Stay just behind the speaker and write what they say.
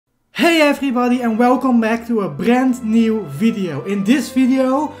Hey everybody and welcome back to a brand new video. In this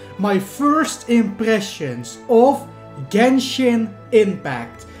video, my first impressions of Genshin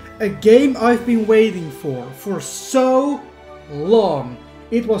Impact. A game I've been waiting for so long.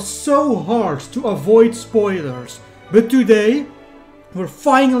 It was so hard to avoid spoilers. But today, we're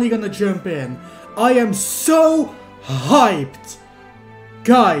finally gonna jump in. I am so hyped.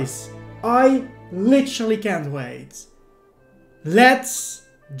 Guys, I literally can't wait. Let's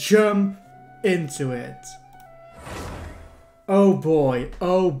jump into it. Oh boy,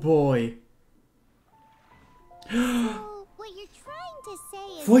 oh boy. So, what you're trying to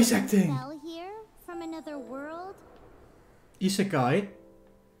say is Voice that acting. you fell here from another world? Isekai?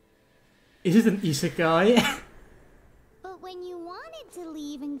 Is it an isekai? But when you wanted to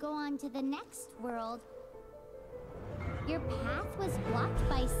leave and go on to the next world, your path was blocked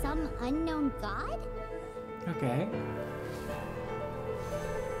by some unknown god? Okay.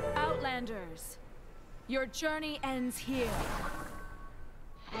 Outlanders, your journey ends here.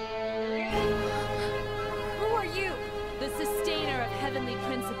 Who are you? The sustainer of heavenly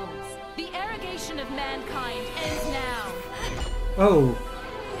principles. The arrogation of mankind ends now. Oh.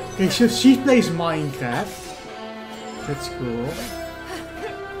 Okay, so she plays Minecraft. That's cool.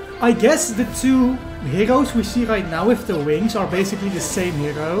 I guess the two heroes we see right now with the wings are basically the same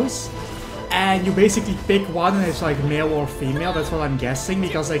heroes. And you basically pick one and it's like male or female, that's what I'm guessing,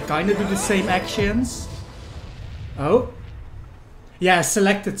 because they kind of do the same actions. Oh. Yeah,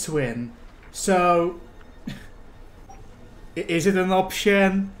 select a twin. So, is it an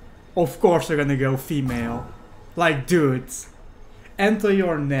option? Of course they're gonna go female. Like, dude. Enter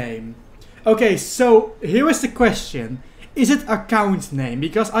your name. Okay, so here is the question. Is it account name?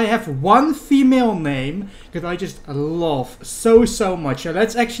 Because I have one female name that I just love so much. So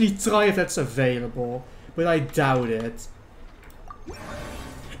let's actually try if that's available. But I doubt it.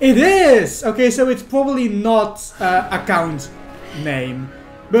 It is! Okay, so it's probably not account name.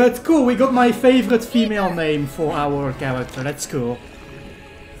 But cool, we got my favorite female name for our character. That's cool.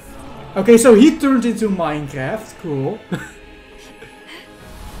 Okay, so he turned into Minecraft. Cool.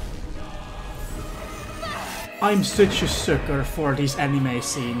 I'm such a sucker for these anime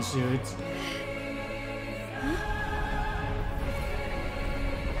scenes, dude.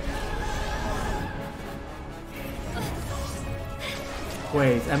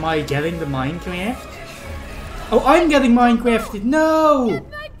 Wait, am I getting the Minecraft? Oh, I'm getting Minecrafted! No! Get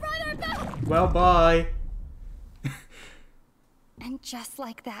my brother back! Well, bye. And just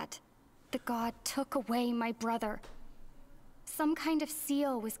like that, the god took away my brother. Some kind of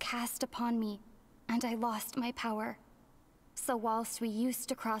seal was cast upon me, and I lost my power. So whilst we used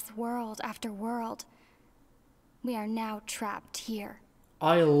to cross world after world, we are now trapped here.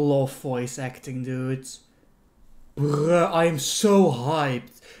 I love voice acting, dude. Bruh, I am so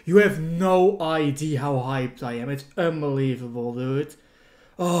hyped. You have no idea how hyped I am. It's unbelievable, dude.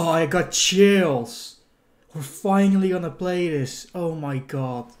 Oh, I got chills. We're finally gonna play this. Oh my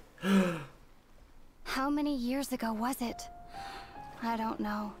god. How many years ago was it? I don't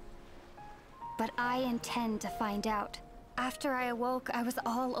know. But I intend to find out. After I awoke, I was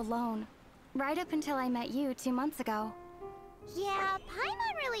all alone. Right up until I met you 2 months ago. Yeah,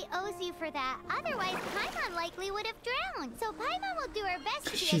 Paimon really owes you for that. Otherwise, Paimon likely would have drowned. So Paimon will do her best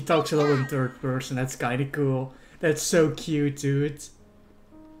to be She a talks a good lot in dog. third person. That's kinda cool. That's so cute, dude.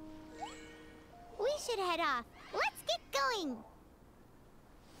 We should head off. Let's get going.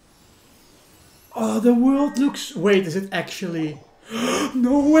 Oh, the world looks... Wait, is it actually...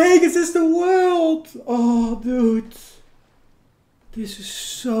 No way, this is the world! Oh, dude. This is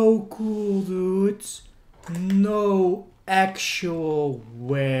so cool, dude. No actual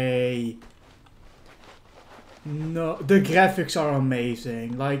way. No, the graphics are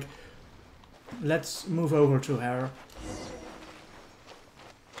amazing. Like, let's move over to her.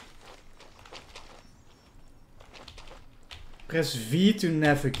 Press V to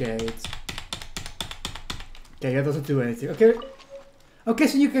navigate. Okay, that doesn't do anything. Okay. Okay,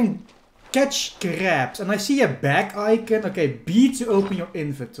 so you can catch crabs. And I see a back icon. Okay, B to open your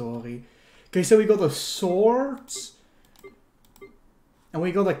inventory. Okay, so we got a sword. And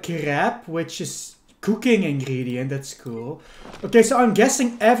we got a crab, which is cooking ingredient. That's cool. Okay, so I'm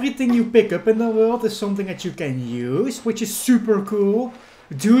guessing everything you pick up in the world is something that you can use, which is super cool.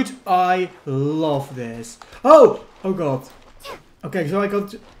 Dude, I love this. Oh! Oh god. Okay, so I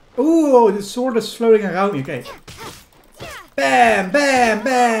got... Ooh, the sword is floating around me. Okay. Bam! Bam!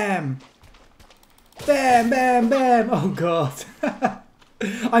 Bam! Bam! Bam! Bam! Oh god.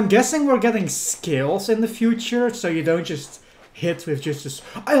 I'm guessing we're getting skills in the future, so you don't just hit with just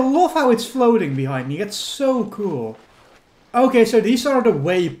a... I love how it's floating behind me. It's so cool. Okay, so these are the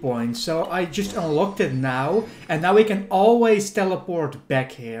waypoints. So I just unlocked it now. And now we can always teleport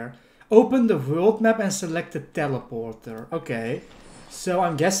back here. Open the world map and select the teleporter. Okay. So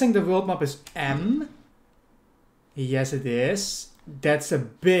I'm guessing the world map is M. Yes, it is. That's a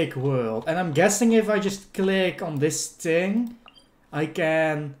big world. And I'm guessing if I just click on this thing, I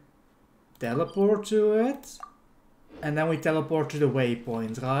can teleport to it. And then we teleport to the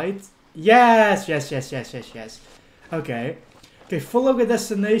waypoint, right? Yes, yes, yes, yes, yes, yes. Okay. Okay, follow the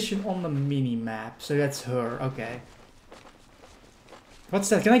destination on the mini-map. So that's her, okay. What's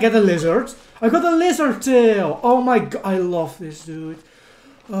that? Can I get a lizard? I got a lizard tail! Oh my god, I love this dude.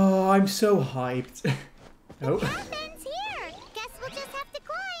 Oh, I'm so hyped. Oh. The path ends here. Guess we'll just have to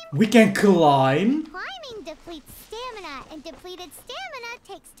climb. We can climb? Climbing depletes stamina, and depleted stamina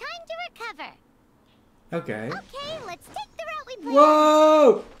takes time to recover. Okay. Okay, let's take the route we planned.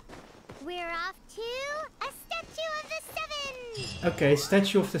 Whoa! We're off to a statue of the seven. Okay,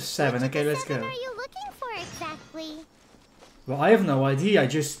 statue of the seven. Okay, let's go. What are you looking for exactly? Well, I have no idea.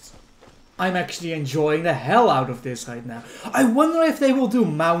 I'm actually enjoying the hell out of this right now. I wonder if they will do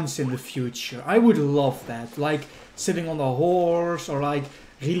mounts in the future. I would love that. Like sitting on a horse or like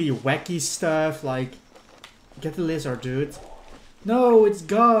really wacky stuff. Like, get the lizard, dude. No, it's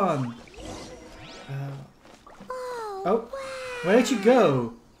gone. Oh, Oh, wow. where did you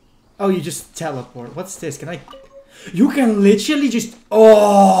go? Oh, you just teleport. What's this? Can I... You can literally just...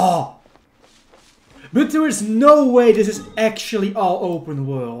 Oh! But there is no way this is actually all open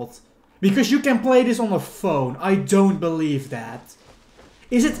world. Because you can play this on a phone. I don't believe that.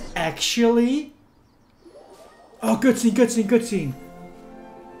 Is it actually? Oh, cutscene, cutscene, cutscene.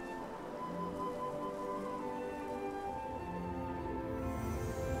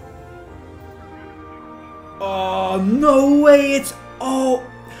 Oh, no way, it's... Oh,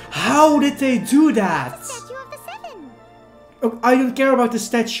 how did they do that? Statue of the seven. Oh, I don't care about the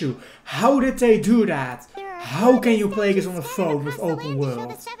statue. How did they do that? How can you play this on a phone with open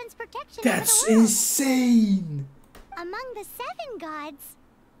world? That's insane! Among the seven gods,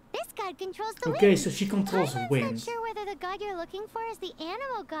 this god controls the Okay, wind. so she controls I'm wind. not sure whether the god you're looking for is the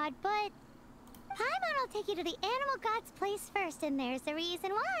animal god, but Paimon will take you to the animal god's place first, and there's the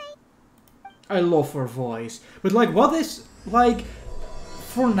reason why. I love her voice. But like, what is... Like,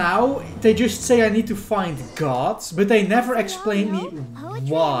 for now, they just say I need to find gods, but they never explain me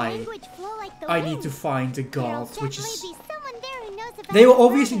why I need to find the gods, which is... They will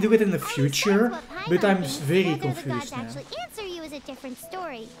obviously do it in the future, but I'm very confused now. Actually answer you is a different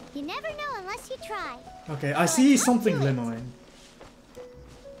story. You never know unless you try. Okay, I see something glimmering.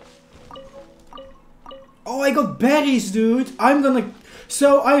 Oh, I got berries, dude! I'm gonna...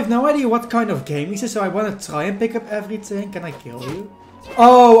 So, I have no idea what kind of game this is, so I wanna try and pick up everything. Can I kill you?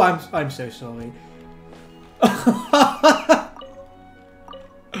 Oh, I'm so sorry.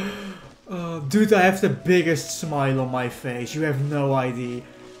 Oh, dude, I have the biggest smile on my face. You have no idea.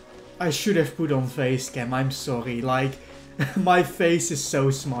 I should have put on face cam. I'm sorry. Like, my face is so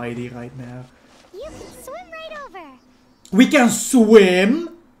smiley right now. You can swim right over. We can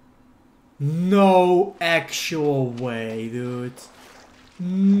swim? No actual way, dude.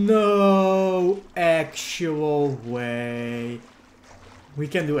 No actual way. We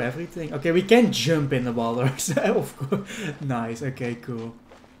can do everything. Okay, we can jump in the water. Of course. Nice. Okay, cool.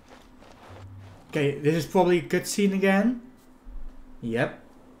 Okay, this is probably a cutscene again. Yep.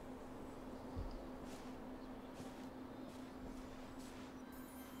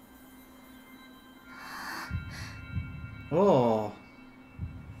 Oh.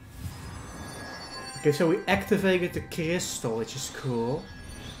 Okay, so we activated the crystal, which is cool.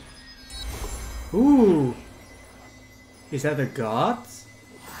 Ooh. Is that a god?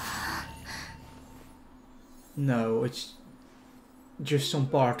 No, it's just some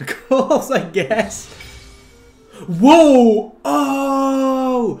particles, I guess. Whoa!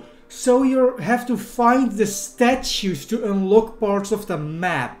 Oh! So you have to find the statues to unlock parts of the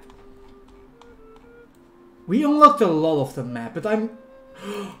map. We unlocked a lot of the map, but I'm...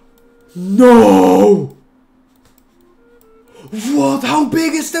 No! What? How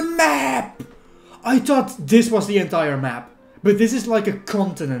big is the map? I thought this was the entire map. But this is like a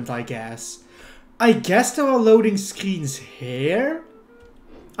continent, I guess. I guess there are loading screens here?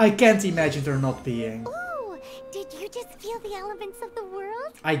 I can't imagine there not being. Ooh, did you just feel the elements of the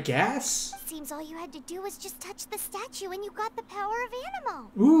world? I guess. Seems all you had to do was just touch the statue and you got the power of animal.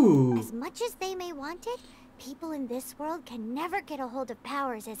 Ooh. As much as they may want it, people in this world can never get a hold of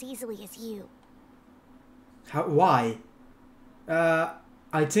powers as easily as you. How? Why?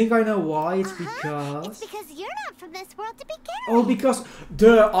 I think I know why. It's because... It's because you're not from this world to begin with. Oh, because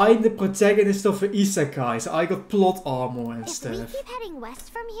I'm the protagonist of an isekai, so I got plot armor and stuff. If we keep heading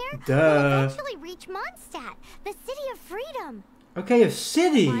west from here, Duh. we'll eventually reach Mondstadt, the city of freedom. Okay, a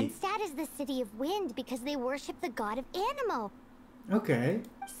city. Mondstadt is the city of wind because they worship the god of Animo. Okay.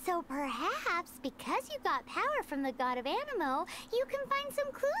 So perhaps, because you got power from the god of Animo, you can find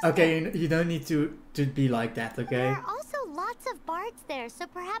some clues. Okay, you don't need to be like that, okay? There are also lots of bards there, so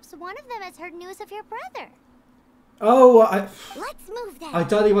perhaps one of them has heard news of your brother. Oh, Let's move then. I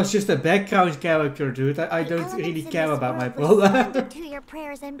thought he was just a background character, dude. I don't really care about my brother. To your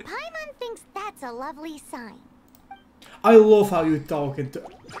prayers, and Paimon thinks that's a lovely sign. I love how you talk in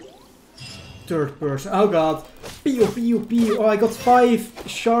third person. Oh god. Pew, pew, pew. Oh, I got 5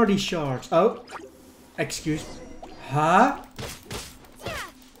 shardy shards. Oh. Excuse. Huh?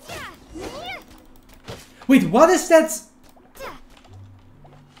 Wait, what is that?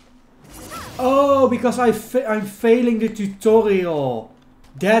 Oh, because I'm failing the tutorial.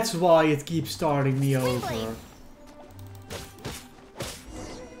 That's why it keeps starting me over.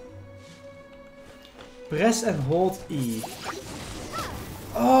 Press and hold E.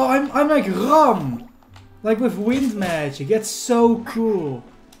 Oh, I'm like Ram. Like with wind magic. That's so cool.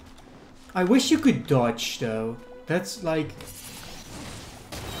 I wish you could dodge though. That's like...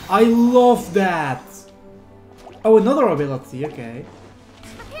 I love that. Oh, another ability. Okay.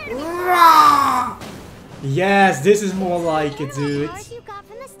 Yes, this is more like it, dude.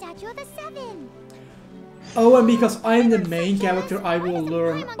 Oh, and because I'm the main character, I will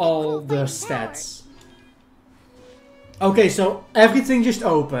learn all the stats. Okay, so everything just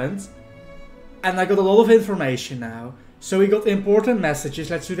opened. And I got a lot of information now. So we got important messages.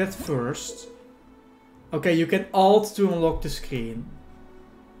 Let's do that first. Okay, you can Alt to unlock the screen.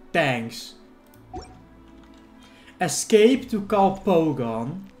 Thanks. Escape to call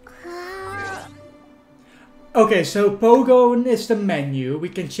Pogon. Okay, so Pogon is the menu. We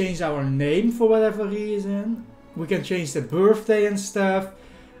can change our name for whatever reason. We can change the birthday and stuff.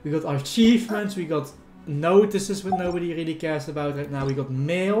 We got achievements. We got notices, what nobody really cares about right now. We got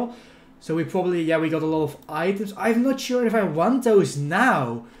mail. So we probably, yeah, we got a lot of items. I'm not sure if I want those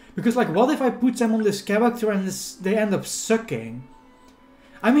now. Because, like, what if I put them on this character and they end up sucking?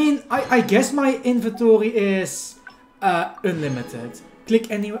 I mean, I guess my inventory is unlimited. Click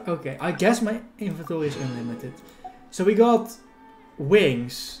anywhere. Okay, I guess my inventory is unlimited. So we got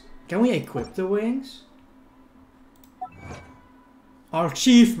wings. Can we equip the wings? Our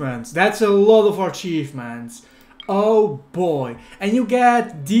achievements. That's a lot of achievements. Oh boy. And you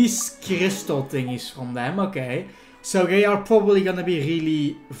get these crystal thingies from them. Okay. So they are probably gonna be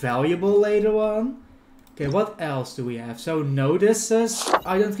really valuable later on. Okay, what else do we have? So notices.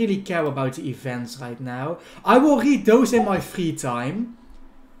 I don't really care about the events right now. I will read those in my free time.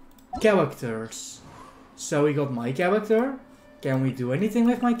 Characters. So we got my character. Can we do anything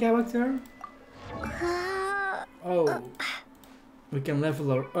with my character? Oh. We can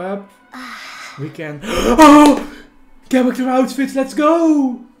level her up. We can... Oh! Character outfits, let's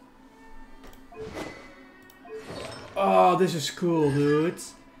go! Oh, this is cool, dude.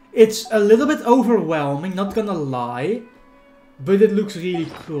 It's a little bit overwhelming, not gonna lie. But it looks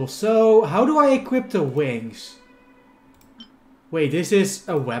really cool. So, how do I equip the wings? Wait, this is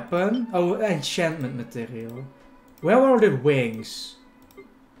a weapon? Oh, enchantment material. Where are the wings?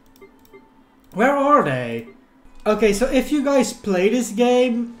 Where are they? Okay, so if you guys play this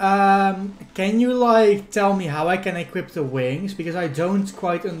game, can you like tell me how I can equip the wings? Because I don't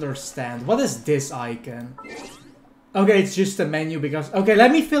quite understand. What is this icon? Okay, it's just a menu because... Okay,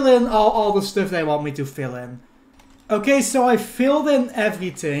 let me fill in all the stuff they want me to fill in. Okay, so I filled in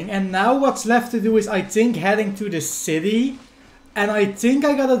everything. And now what's left to do is, I think, heading to the city. And I think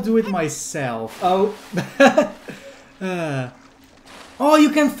I gotta do it myself. Oh. Oh,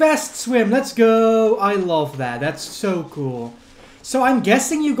 you can fast swim. Let's go. I love that. That's so cool. So I'm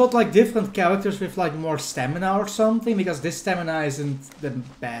guessing you got like different characters with like more stamina or something. Because this stamina isn't the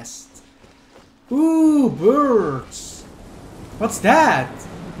best. Ooh, birds. What's that?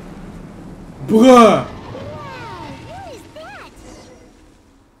 Bruh. Wow, what is that?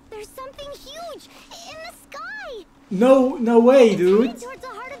 There's something huge in the sky. No way, dude. It's heading towards the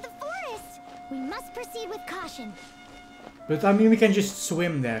heart of the forest. We must proceed with caution. But I mean, we can just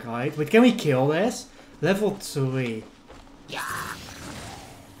swim there, right? But can we kill this? Level 3.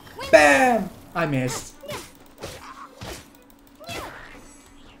 Bam! I missed.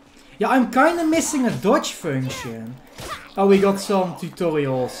 Yeah, I'm kind of missing a dodge function. Oh, we got some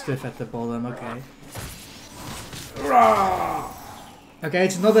tutorial stuff at the bottom, okay. Okay,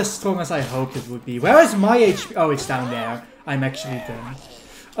 it's not as strong as I hoped it would be. Where is my HP? Oh, it's down there. I'm actually done.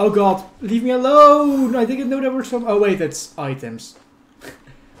 Oh god, leave me alone! I didn't know there were some... Oh wait, that's items.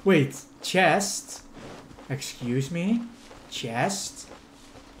 Wait, chest? Excuse me? Chest?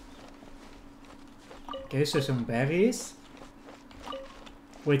 Okay, so some berries.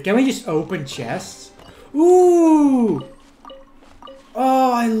 Wait, can we just open chests? Ooh!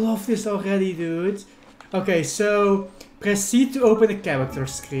 Oh, I love this already, dude. Okay, so proceed to open a character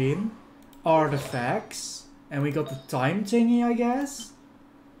screen. Artifacts. And we got the time thingy, I guess.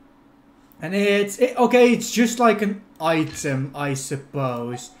 And okay, it's just like an item, I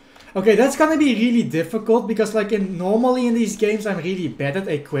suppose. Okay, that's gonna be really difficult because like normally in these games I'm really bad at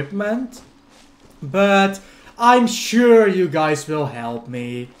equipment. But I'm sure you guys will help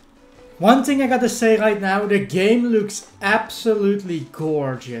me. One thing I gotta say right now, the game looks absolutely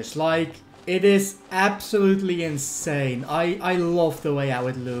gorgeous. Like, it is absolutely insane. I love the way how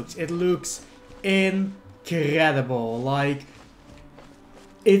it looks. It looks incredible. Like,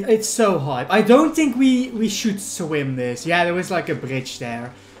 it's so hype. I don't think we should swim this. Yeah, there was like a bridge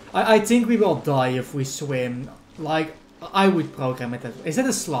there. I think we will die if we swim. Like, I would program it. Is that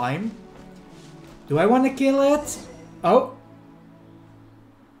a slime? Do I want to kill it? Oh.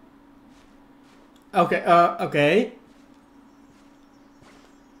 Okay, okay.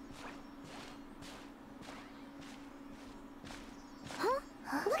 Huh?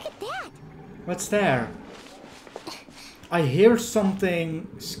 Look at that! What's there? I hear something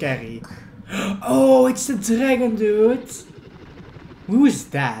scary. Oh, it's the dragon, dude. Who is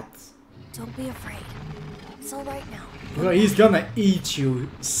that? Don't be afraid. It's all right now. Bro, he's gonna eat you.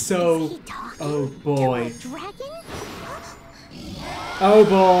 So... Oh boy. Oh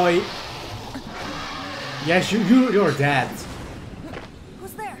boy. Yes, you're dead.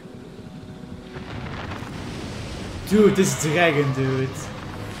 Who's there? Dude, this dragon, dude.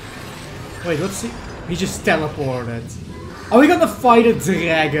 Wait, what's he? He just teleported. Are we gonna fight a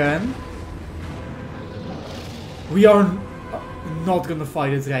dragon? We are not gonna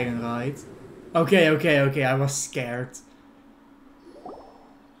fight a dragon, right? Okay, okay, okay, I was scared.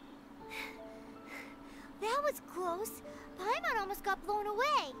 That was close. Paimon almost got blown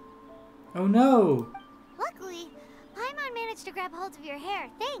away. Oh no. Luckily, Paimon managed to grab hold of your hair.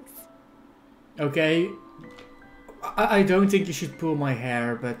 Thanks. Okay. I don't think you should pull my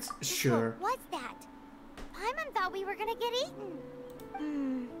hair, but sure. What was that? Paimon thought we were gonna get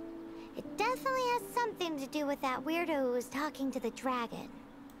eaten. It definitely has something to do with that weirdo who was talking to the dragon.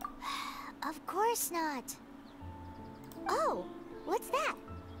 Of course not. Oh, what's that?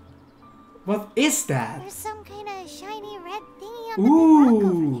 What is that? There's some kind of shiny red thingy on the big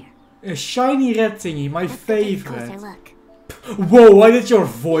rock over there. A shiny red thingy, my Let's go take a favorite. closer look. Whoa, why did your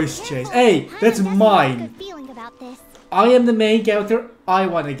voice change? Hey, that's Paimon doesn't have a mine. good feeling about this. I am the main character. I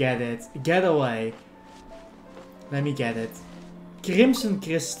want to get it. Get away. Let me get it. Crimson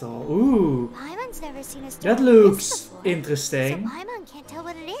crystal. Ooh. Paimon's never seen a stone That like looks this before, interesting. So Paimon can't tell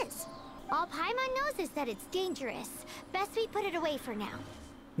what it is. All Paimon knows is that it's dangerous. Best we put it away for now.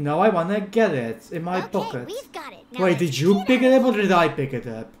 No, I want to get it in my Okay, pocket. we've got it. Now Wait, let's did you get pick out it of up or did I pick it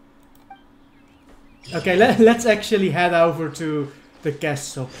up? Okay, let's actually head over to the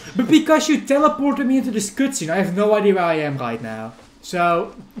castle. But because you teleported me into this cutscene, I have no idea where I am right now.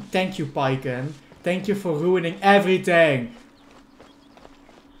 So, thank you, Pyken. Thank you for ruining everything.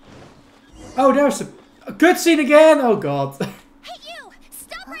 Oh, there's a cutscene again! Oh god. Hey you!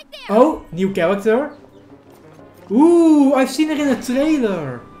 Stop right there! Oh, new character. Ooh, I've seen her in a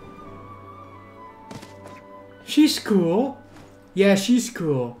trailer. She's cool. Yeah, she's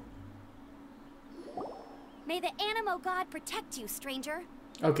cool. May the Animo God protect you, stranger.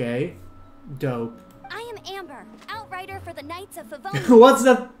 Okay. Dope. I am Amber, outrider for the Knights of Favonius. What's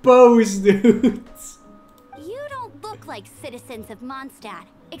that pose, dude? You don't look like citizens of Mondstadt.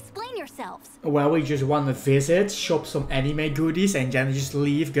 Explain yourselves. Well, we just want to visit, shop some anime goodies, and then just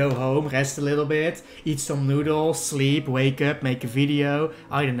leave, go home, rest a little bit, eat some noodles, sleep, wake up, make a video.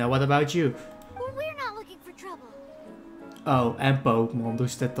 I don't know, what about you? We're not looking for trouble. Oh, and Pokemon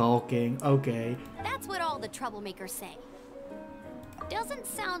does the talking. Okay. That's what all the troublemakers say. Doesn't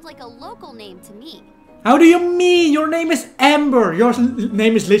sound like a local name to me. How do you mean? Your name is Amber. Your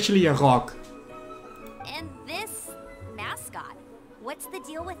name is literally a rock. And this mascot, what's the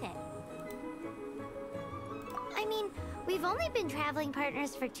deal with it? I mean, we've only been traveling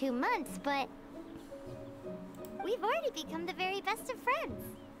partners for 2 months, but we've already become the very best of friends.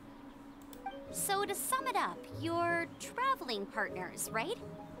 So to sum it up, you're traveling partners, right?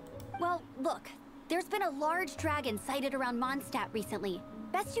 Well, look, there's been a large dragon sighted around Mondstadt recently.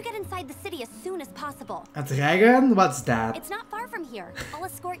 Best you get inside the city as soon as possible. A dragon? What's that? It's not far from here. I'll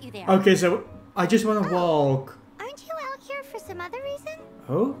escort you there. Okay, so I just want to walk. Aren't you out here for some other reason?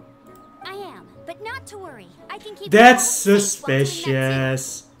 Oh? I am, but not to worry. I can keep. That's you all safe while doing that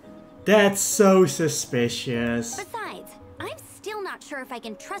suspicious. That's so suspicious. too. Besides, I'm still not sure if I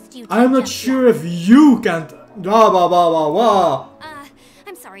can trust you. I'm not sure if you can. Blah blah blah blah blah.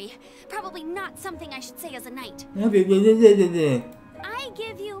 I'm sorry. Probably not something I should say as a knight. I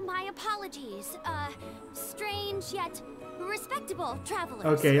give you my apologies. Strange yet respectable travelers.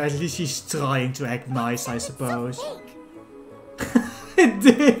 Okay, at least she's trying to act nice, I suppose. So fake. It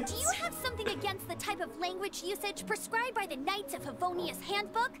did. Do you have something against the type of language usage prescribed by the Knights of Favonius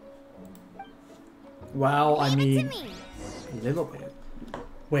Handbook? Well, I Leave it mean, to me. a little bit.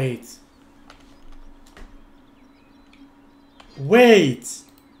 Wait. Wait.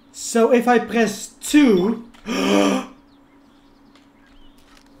 So if I press 2...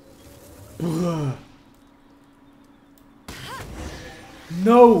 Bruh.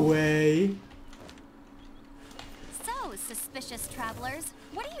 No way. So, suspicious travelers,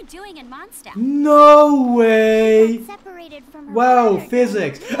 what are you doing in Mondstadt? No way. Separated from her Wow, brother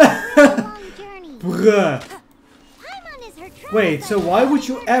physics. during a long journey. Bruh. Paimon is her travel Wait, so buddy. why would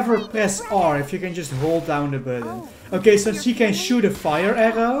you Her ever kind press brother. R if you can just hold down the button? Oh, Okay, so she can shoot a fire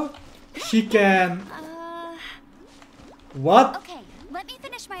arrow. She can... What Okay, let me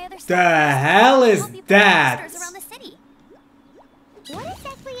finish my other stuff. the first. hell is Help you find that? monsters around the city. What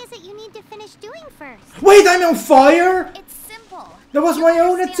exactly is it you need to finish doing first? Wait, I'm on fire? It's simple. That was You'll my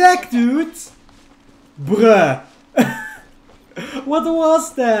own understand attack, dude. Bruh. What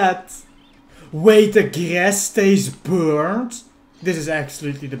was that? Wait, the grass stays burned? This is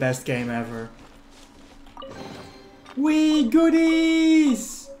absolutely the best game ever. Wee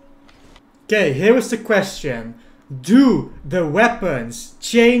goodies! Okay, here is the question. Do the weapons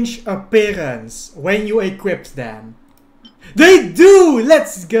change appearance when you equip them? They do!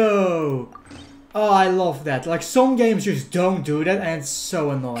 Let's go! Oh, I love that. Like, some games just don't do that and it's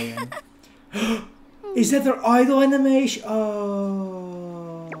so annoying. Is that their idle animation?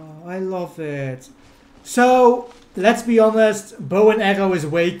 Oh, I love it. So, let's be honest, bow and arrow is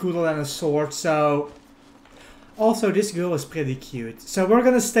way cooler than a sword, so... Also, this girl is pretty cute. So we're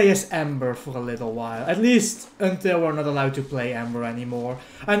gonna stay as Amber for a little while. At least until we're not allowed to play Amber anymore.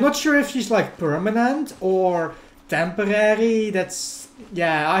 I'm not sure if she's like permanent or temporary. That's...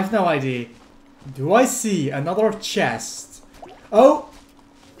 yeah, I have no idea. Do I see another chest? Oh!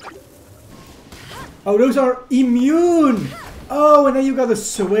 Oh, those are immune! Oh, and then you gotta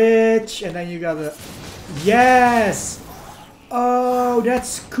switch, and then you gotta... Yes! Oh,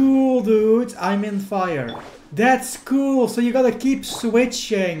 that's cool, dude. I'm in fire. That's cool. So you gotta keep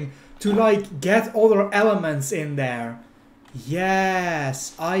switching to like get other elements in there.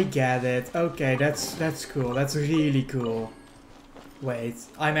 Yes, I get it. Okay, that's cool. That's really cool. Wait,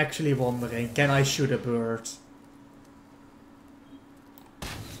 I'm actually wondering, can I shoot a bird?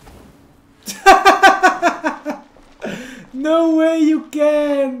 No way you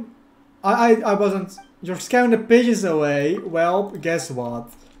can! I wasn't... You're scaring the pigeons away. Well, guess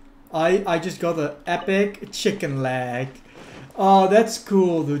what? I just got an epic chicken leg. Oh, that's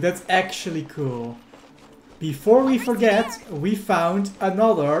cool, dude. That's actually cool. Before we forget, we found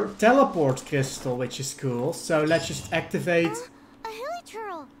another teleport crystal, which is cool. So let's just activate... A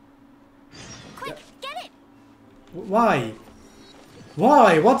hilichurl. Quick, get it! Why?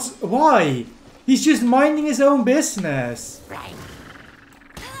 Why? Why? He's just minding his own business. Right.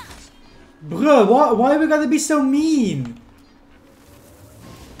 Bruh, why we gotta be so mean?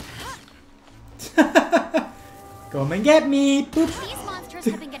 Come and get me. Boop. These monsters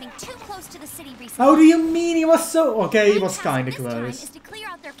have been getting too close to the city recently. How do you mean he was so... Okay, he My was task kinda this time close. is to clear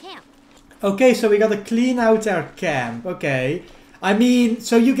out their camp. Okay, so we gotta clean out our camp. Okay. I mean,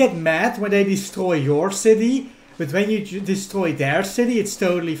 so you get mad when they destroy your city, but when you destroy their city, it's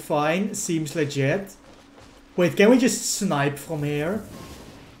totally fine. Seems legit. Wait, can we just snipe from here?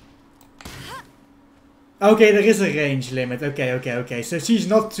 Okay, there is a range limit. Okay. So she's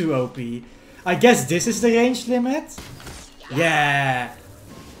not too OP. I guess this is the range limit? Yeah!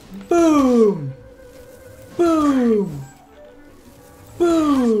 Boom! Boom!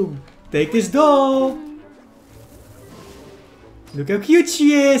 Boom! Take this doll! Look how cute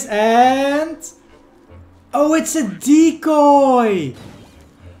she is! And... oh, it's a decoy!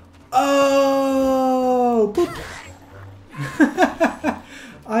 Oh! Boop!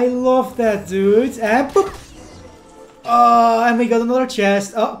 I love that, dude. And boop! Oh, and we got another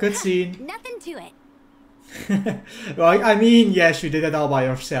chest. Oh, good scene. Nothing to it. Well, I mean, yes, you did it all by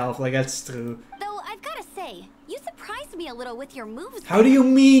yourself. Like, that's true. Though I've gotta say, you surprised me a little with your moves. How do you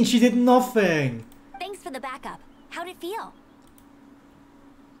mean she did nothing? Thanks for the backup. How'd it feel?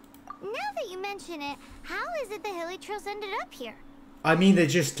 Now that you mention it, how is it the Hilly Trails ended up here? I mean, they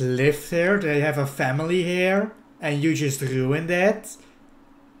just live there, they have a family here, and you just ruined it?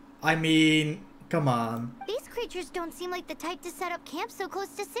 I mean, come on. These creatures don't seem like the type to set up camp so close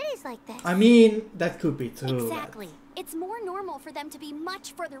to cities like this. I mean, that could be true. Exactly. It's more normal for them to be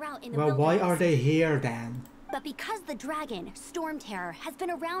much further out in the Well, wilderness. why are they here then? But because the dragon, Storm Terror, has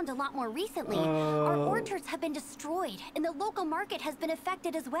been around a lot more recently, our orchards have been destroyed, and the local market has been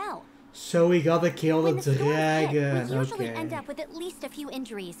affected as well. So we gotta kill When the the storm hit, dragon, we usually okay. end up with at least a few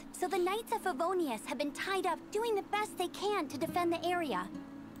injuries, so the Knights of Favonius have been tied up doing the best they can to defend the area.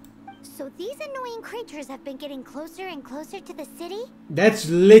 So these annoying creatures have been getting closer and closer to the city? That's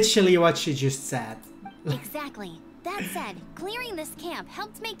literally what she just said. Exactly. That said, clearing this camp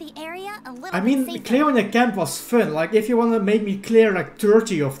helped make the area a little I bit mean, safer. clearing the camp was fun. Like, if you wanna make me clear like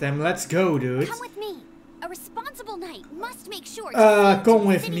 30 of them, let's go, dude. Come with me. A responsible knight must make sure to sail Come to the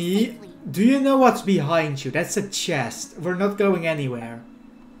with city me. safely. Do you know what's behind you? That's a chest. We're not going anywhere.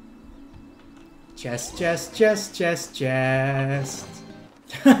 Chest, chest, chest, chest, chest.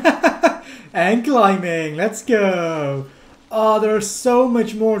 And climbing. Let's go. Oh, there's so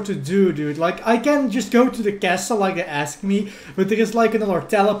much more to do, dude. Like, I can just go to the castle like they asked me, but there is like another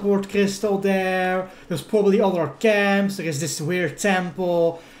teleport crystal there. There's probably other camps. There is this weird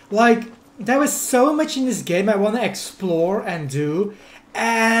temple. Like, there was so much in this game I want to explore and do,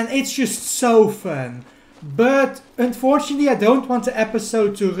 and it's just so fun. But unfortunately, I don't want the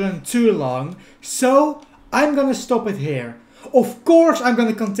episode to run too long, so I'm gonna stop it here. Of course I'm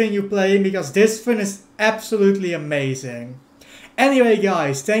gonna continue playing because this fun is absolutely amazing. Anyway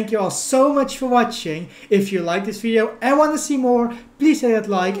guys, thank you all so much for watching. If you like this video and want to see more, please hit that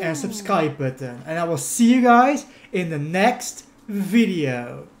like and subscribe button. And I will see you guys in the next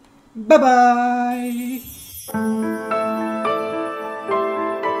video. Bye bye!